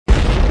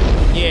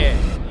Yeah.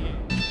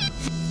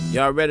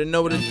 Y'all already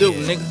know what to do,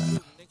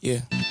 nigga.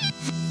 Yeah.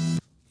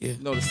 You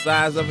know the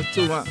size of it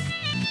too, huh?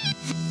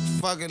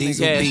 Fucking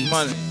Deezle beats,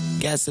 money.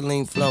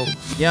 Gasoline flow.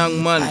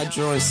 Young money.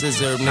 Hydro and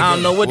sizzurp, nigga. I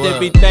don't know what they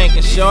be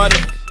thinking, shawty.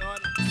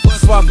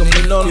 Fuck them,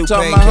 you know what I'm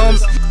talking about,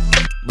 homie?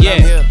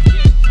 Yeah.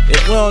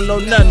 If we don't know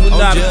nothing, we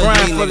not to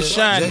grind for the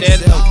shine,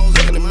 daddy.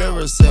 Look in the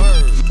mirror,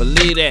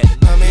 believe that.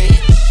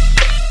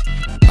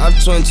 I'm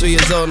 22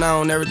 years old now,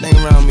 on everything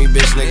around me,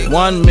 bitch, nigga.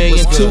 1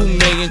 million, 2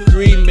 million,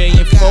 3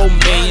 million, 4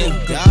 million.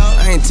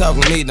 I ain't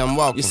talking need, I'm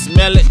walking. You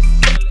smell it?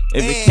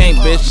 If you can't,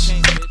 bitch,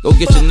 go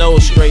get your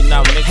nose straightened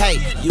out, nigga.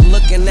 Hey, you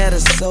looking at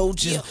a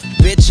soldier.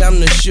 Bitch, I'm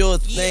the sure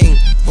thing.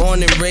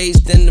 Born and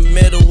raised in the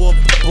middle of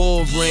the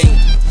bull ring.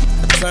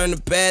 I turn a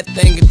bad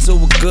thing into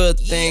a good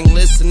thing.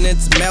 Listening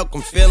to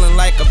Malcolm, feeling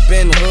like I've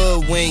been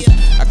hoodwinked.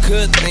 I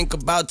could think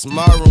about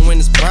tomorrow when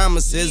it's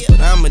promises, but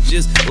I'ma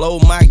just blow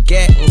my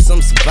gat on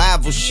some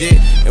survival shit.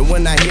 And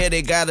when I hear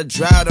they got a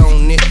drought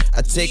on it,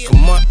 I take a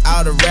month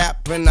out of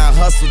rap and I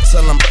hustle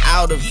till I'm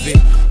out of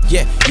it.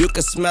 Yeah, you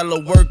can smell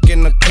the work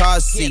in the car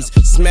seats.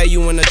 Smell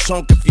you in the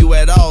trunk if you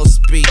at all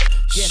speak.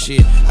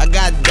 Shit, I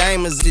got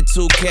diamonds at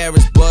 2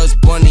 carats, Buzz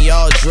Bunny,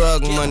 all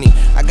drug money.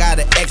 I got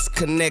an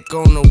X-Connect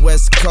on the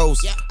West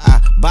Coast. I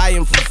buy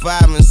them for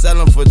 5 and sell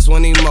them for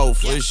 20 more,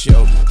 for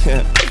sure.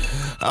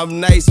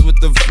 I'm nice with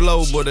the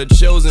flow, but a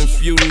chosen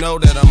few know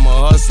that I'm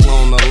a hustler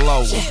on the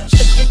low. Look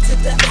into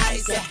the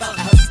eyes of a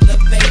hustler,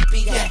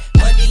 baby.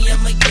 Money,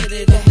 I'ma get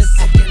it in a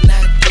second.